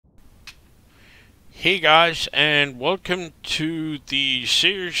Hey guys, and welcome to the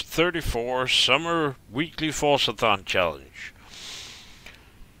Series 34 Summer Weekly Forzathon Challenge.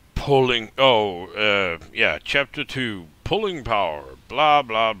 Chapter 2, Pulling Power, blah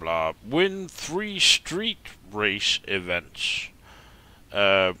blah blah. Win 3 street race events,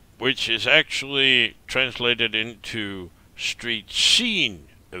 which is actually translated into street scene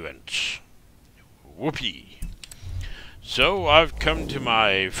events. Whoopee. So, I've come to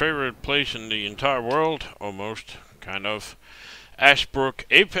my favorite place in the entire world, almost, kind of, Ashbrook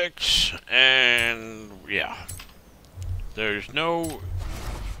Apex, and yeah, there's no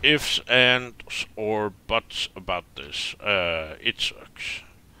ifs, ands, or buts about this. It sucks.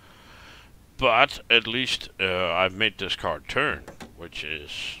 But, at least, I've made this car turn, which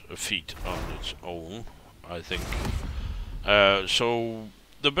is a feat on its own, I think. So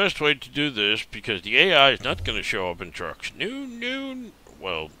the best way to do this, because the AI is not going to show up in trucks. No.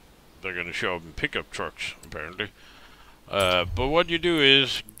 Well, they're going to show up in pickup trucks, apparently. But what you do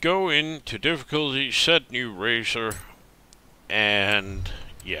is go into difficulty, set new racer, and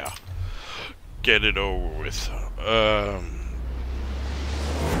yeah, get it over with.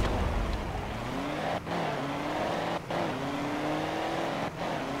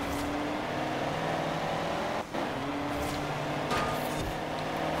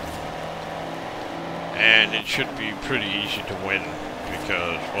 And it should be pretty easy to win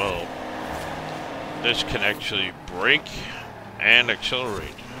because, well, this can actually brake and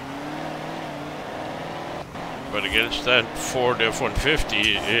accelerate. But against that Ford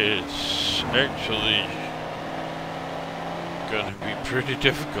F-150, it's actually going to be pretty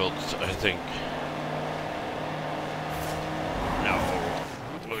difficult, I think.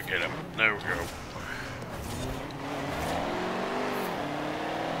 No, look at him. There we go.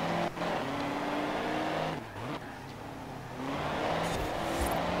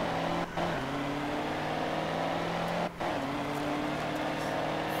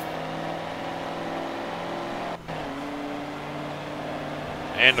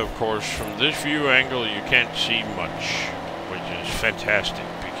 And of course, from this view angle, you can't see much, which is fantastic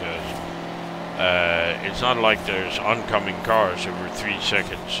because it's not like there's oncoming cars every 3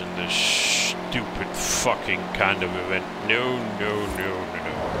 seconds in this stupid fucking kind of event. No.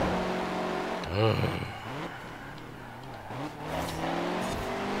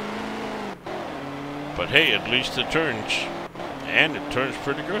 But hey, at least it turns, and it turns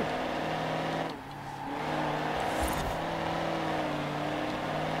pretty good.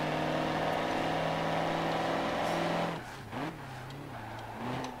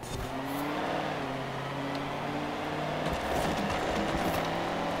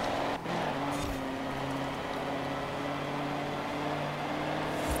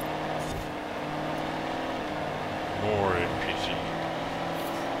 More NPC.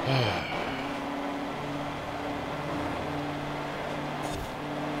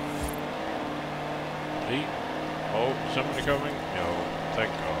 See? Oh, somebody coming? No,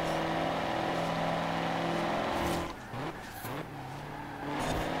 thank God.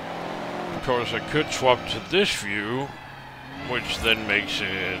 Of course, I could swap to this view, which then makes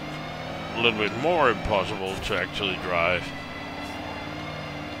it a little bit more impossible to actually drive.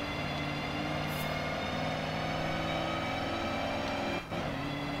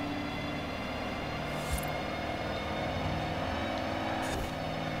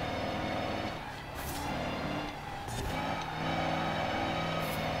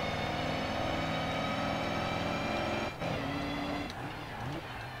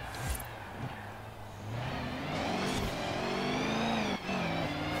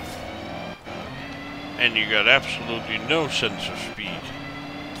 And you got absolutely no sense of speed.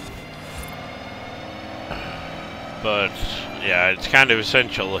 But, yeah, it's kind of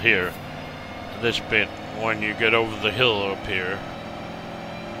essential here, this bit, when you get over the hill up here.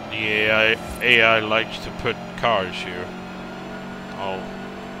 The AI likes to put cars here. Oh,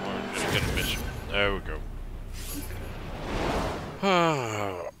 we're just gonna miss one. There we go.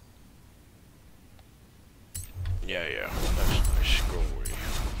 Yeah, that's nice. Go away.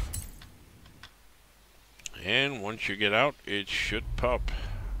 And once you get out, it should pop.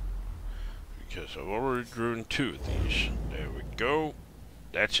 Because I've already driven 2 of these. There we go.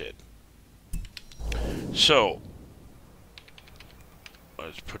 That's it. So,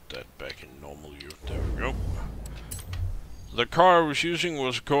 let's put that back in normal view. There we go. The car I was using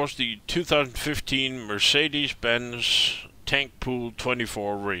was, of course, the 2015 Mercedes-Benz Tank Pool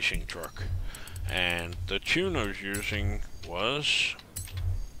 24 racing truck. And the tune I was using was...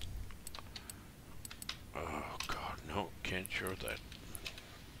 Oh god, no, can't show that.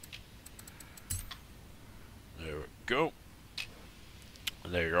 There we go.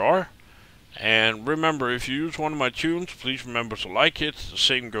 There you are. And remember, if you use one of my tunes, please remember to like it. The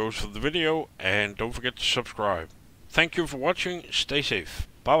same goes for the video, and don't forget to subscribe. Thank you for watching. Stay safe.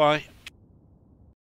 Bye bye.